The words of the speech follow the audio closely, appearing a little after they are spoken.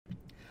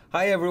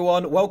Hi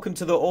everyone, welcome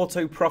to the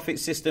Auto Profit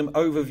System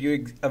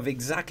overview of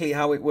exactly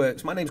how it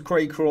works. My name's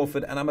Craig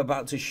Crawford and I'm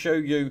about to show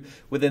you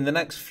within the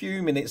next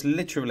few minutes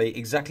literally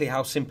exactly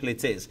how simple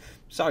it is.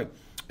 So,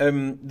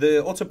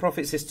 the Auto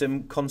Profit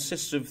System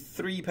consists of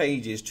 3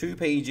 pages. 2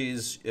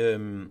 pages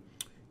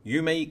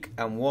you make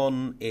and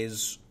 1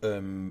 is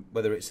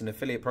whether it's an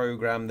affiliate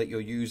program that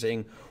you're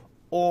using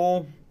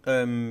or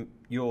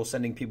you're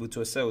sending people to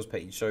a sales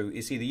page. So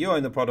it's either you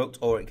own the product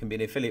or it can be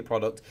an affiliate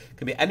product. It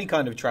can be any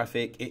kind of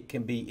traffic. It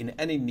can be in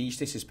any niche.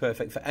 This is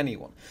perfect for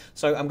anyone.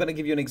 So I'm going to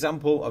give you an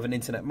example of an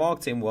internet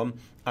marketing one.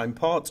 I'm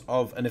part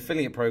of an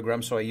affiliate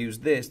program, so I use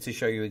this to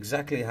show you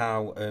exactly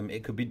how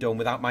it could be done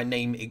without my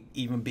name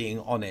even being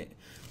on it.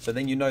 So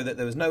then you know that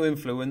there was no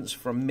influence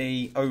from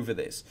me over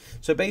this.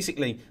 So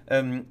basically,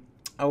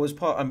 I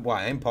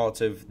am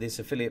part of this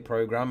affiliate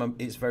program.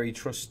 It's very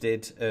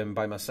trusted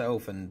by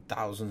myself and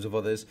thousands of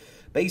others.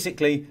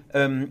 Basically,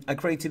 I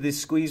created this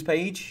squeeze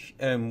page,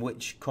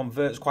 which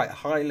converts quite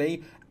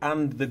highly.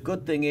 And the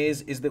good thing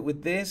is that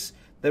with this,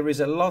 there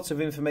is a lot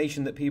of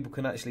information that people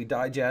can actually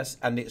digest,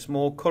 and it's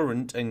more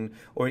current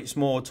or it's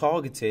more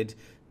targeted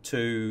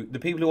to the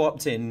people who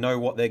opt in, know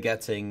what they're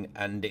getting,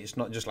 and it's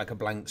not just like a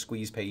blank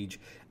squeeze page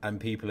and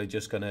people are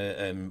just going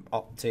to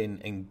opt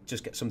in and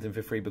just get something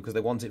for free because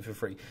they want it for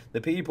free. The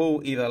people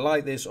either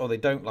like this or they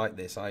don't like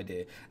this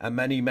idea, and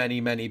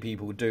many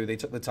people do. They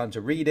took the time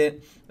to read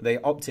it, they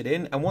opted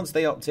in, and once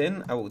they opt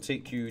in, I will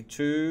take you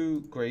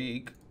to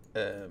Craig,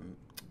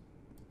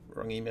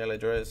 wrong email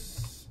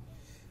address,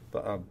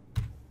 but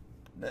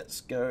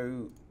let's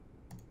go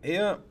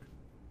here.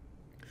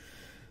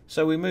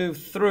 So we move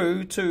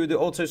through to the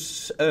Auto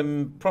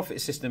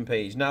Profit System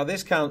page. Now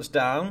this counts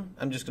down.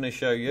 I'm just going to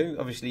show you.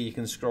 Obviously you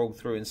can scroll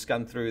through and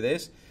scan through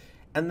this.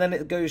 And then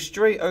it goes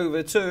straight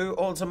over to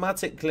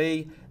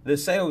automatically the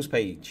sales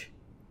page.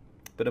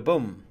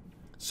 Bada-boom.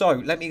 So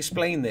let me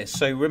explain this.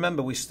 So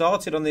remember, we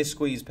started on this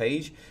squeeze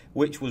page,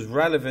 which was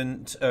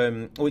relevant,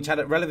 which had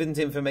relevant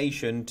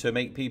information to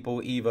make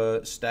people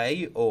either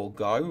stay or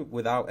go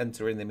without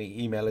entering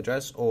the email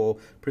address or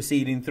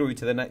proceeding through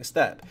to the next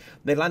step.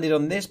 They landed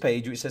on this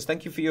page which says,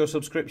 "Thank you for your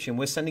subscription.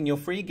 We're sending your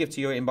free gift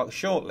to your inbox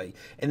shortly.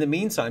 In the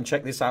meantime,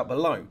 check this out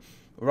below."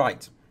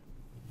 Right.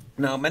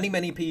 Now,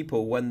 many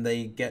people, when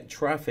they get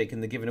traffic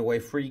and they're giving away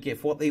free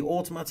gift, what they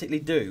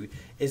automatically do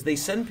is they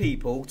send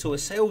people to a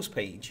sales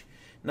page.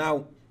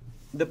 Now,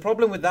 the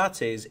problem with that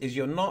is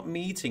you're not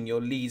meeting your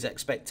leads'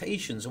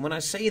 expectations. And when I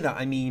say that,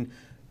 I mean,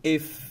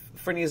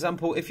 for an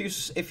example, if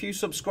you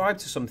subscribe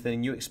to something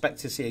and you expect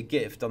to see a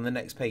gift on the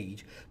next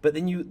page, but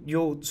then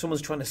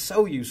someone's trying to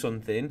sell you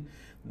something,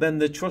 then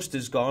the trust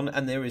is gone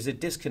and there is a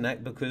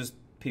disconnect because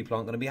people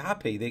aren't going to be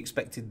happy. They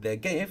expected their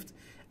gift,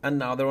 and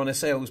now they're on a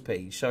sales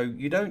page. So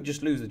you don't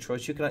just lose the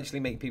trust, you can actually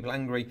make people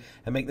angry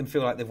and make them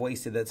feel like they've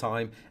wasted their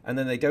time, and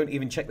then they don't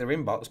even check their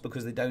inbox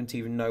because they don't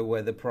even know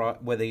where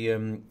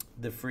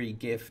the free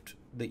gift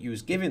that you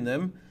was giving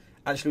them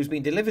actually was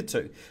being delivered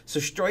to. So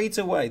straight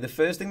away, the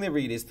first thing they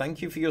read is,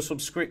 "Thank you for your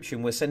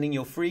subscription. We're sending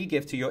your free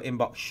gift to your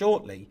inbox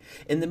shortly.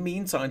 In the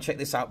meantime, check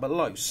this out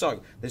below."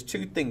 So there's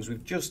 2 things.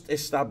 We've just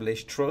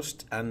established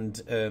trust,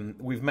 and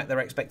we've met their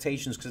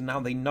expectations because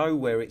now they know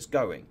where it's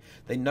going.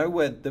 They know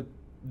where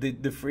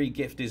the free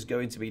gift is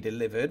going to be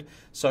delivered,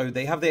 so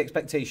they have the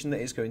expectation that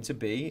it's going to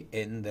be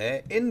in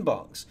their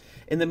inbox.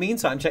 In the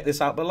meantime, check this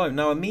out below.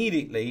 Now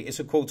immediately it's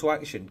a call to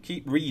action.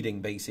 Keep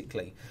reading,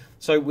 basically.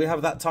 So we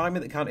have that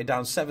timer that counted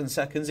down 7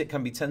 seconds. It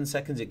can be 10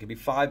 seconds, it could be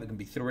 5, it can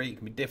be 3, it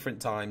can be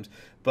different times.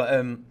 But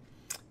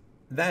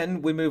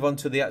then we move on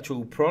to the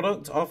actual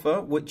product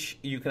offer, which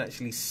you can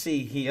actually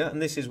see here,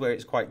 and this is where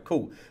it's quite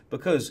cool,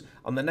 because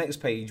on the next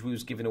page we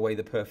was giving away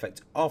the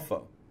perfect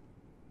offer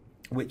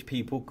which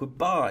people could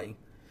buy.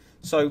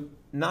 So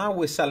now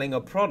we're selling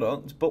a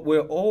product, but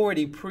we're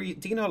already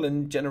Dean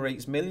Holland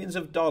generates millions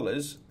of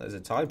dollars, there's a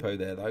typo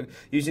there though,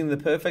 using the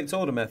perfect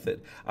order method.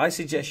 I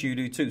suggest you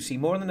do too. See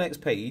more on the next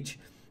page.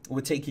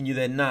 We're taking you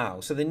there now.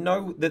 So they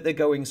know that they're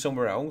going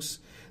somewhere else.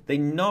 They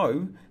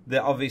know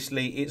that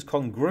obviously it's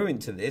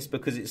congruent to this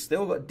because it's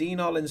still got Dean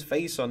Holland's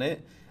face on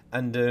it,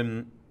 and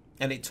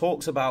it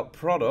talks about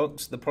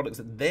products, the products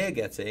that they're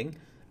getting,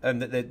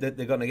 that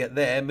they're going to get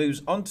there,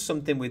 moves on to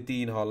something with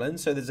Dean Holland.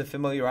 So there's a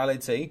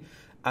familiarity,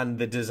 and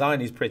the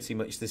design is pretty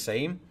much the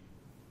same.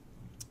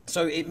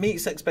 So it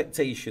meets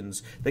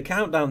expectations. The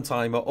countdown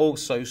timer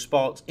also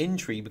sparks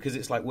intrigue because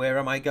it's like, where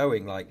am I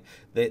going? Like,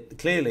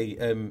 clearly,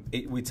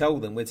 we tell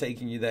them we're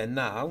taking you there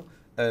now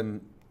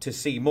to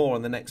see more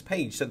on the next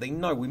page. So they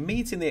know we're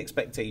meeting the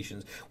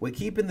expectations. We're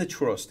keeping the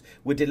trust.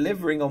 We're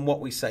delivering on what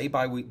we say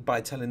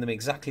by telling them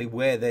exactly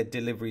where their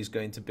delivery is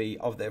going to be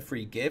of their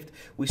free gift.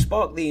 We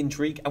spark the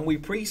intrigue and we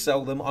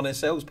pre-sell them on a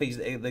sales page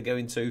that they're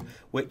going to,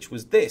 which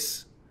was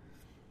this.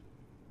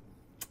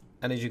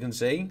 And as you can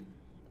see,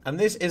 and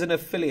this is an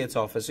affiliate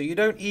offer, so you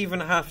don't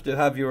even have to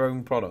have your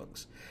own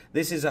products.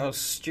 This is how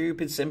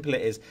stupid simple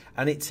it is,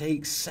 and it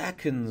takes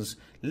seconds.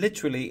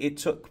 Literally, it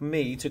took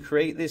me to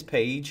create this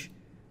page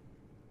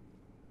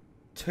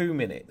 2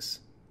 minutes.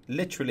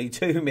 Literally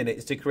 2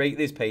 minutes to create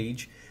this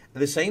page,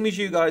 the same as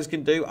you guys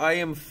can do. I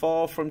am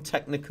far from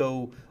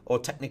technical or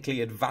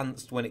technically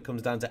advanced when it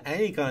comes down to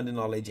any kind of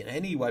knowledge in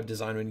any web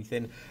design or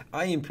anything.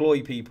 I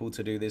employ people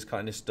to do this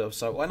kind of stuff.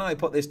 So when I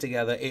put this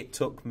together, it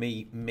took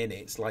me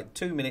minutes, like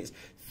 2 minutes,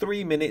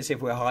 3 minutes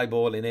if we're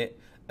highballing it.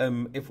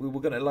 If we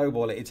were going to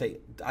lowball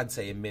it, I'd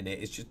say a minute.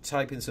 It's just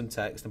typing some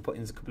text and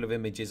putting a couple of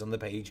images on the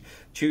page,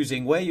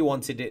 choosing where you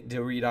wanted it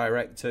to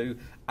redirect to,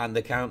 and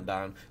the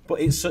countdown. But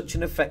it's such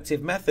an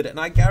effective method, and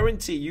I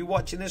guarantee you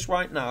watching this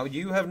right now,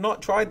 you have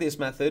not tried this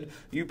method.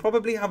 You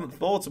probably haven't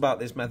thought about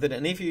this method,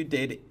 and if you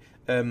did,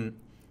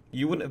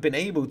 you wouldn't have been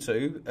able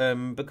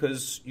to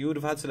because you would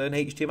have had to learn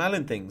HTML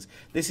and things.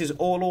 This is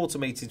all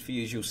automated for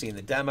you, as you'll see in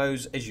the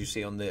demos, as you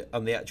see on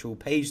the actual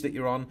page that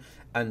you're on,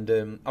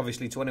 and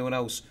obviously to anyone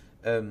else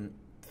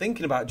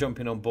thinking about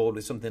jumping on board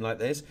with something like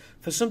this,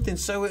 for something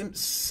so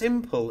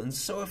simple and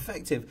so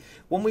effective.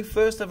 When we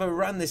first ever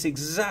ran this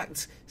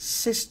exact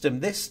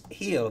system,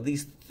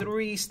 these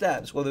 3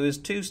 steps, well, there was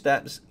 2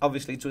 steps,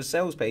 obviously, to a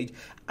sales page.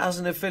 As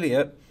an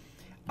affiliate,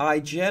 I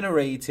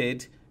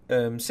generated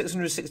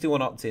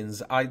 661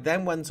 opt-ins. I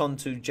then went on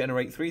to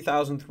generate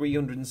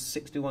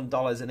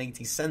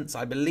 $3,361.80,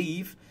 I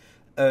believe,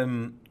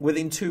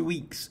 within 2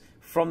 weeks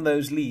from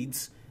those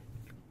leads,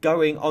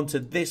 going onto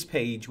this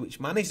page, which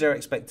managed their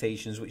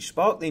expectations, which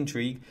sparked the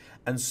intrigue,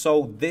 and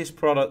sold this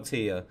product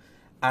here.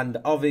 And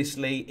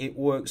obviously it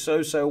worked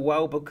so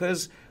well,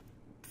 because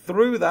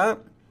through that,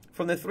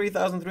 from the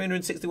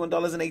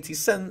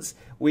 $3,361.80,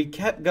 we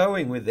kept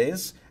going with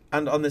this,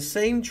 and on the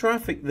same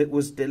traffic that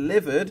was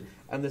delivered,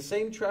 and the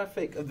same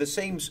traffic of the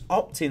same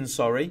opt-in,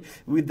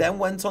 we then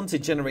went on to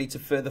generate a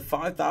further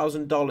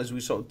 $5,000. We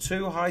sold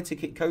 2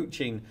 high-ticket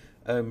coaching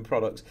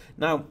products.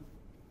 Now,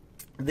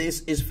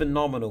 this is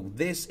phenomenal.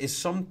 This is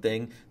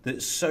something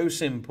that's so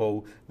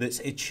simple,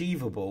 that's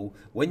achievable.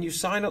 When you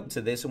sign up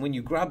to this and when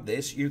you grab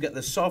this, you get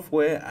the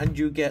software and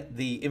you get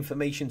the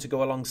information to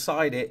go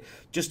alongside it,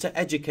 just to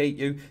educate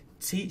you,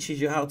 teaches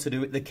you how to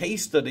do it. The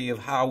case study of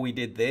how we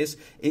did this,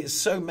 it's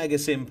so mega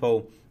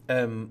simple.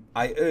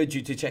 I urge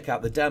you to check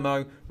out the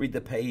demo, read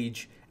the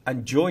page,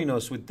 and join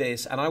us with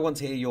this. And I want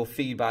to hear your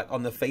feedback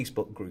on the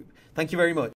Facebook group. Thank you very much.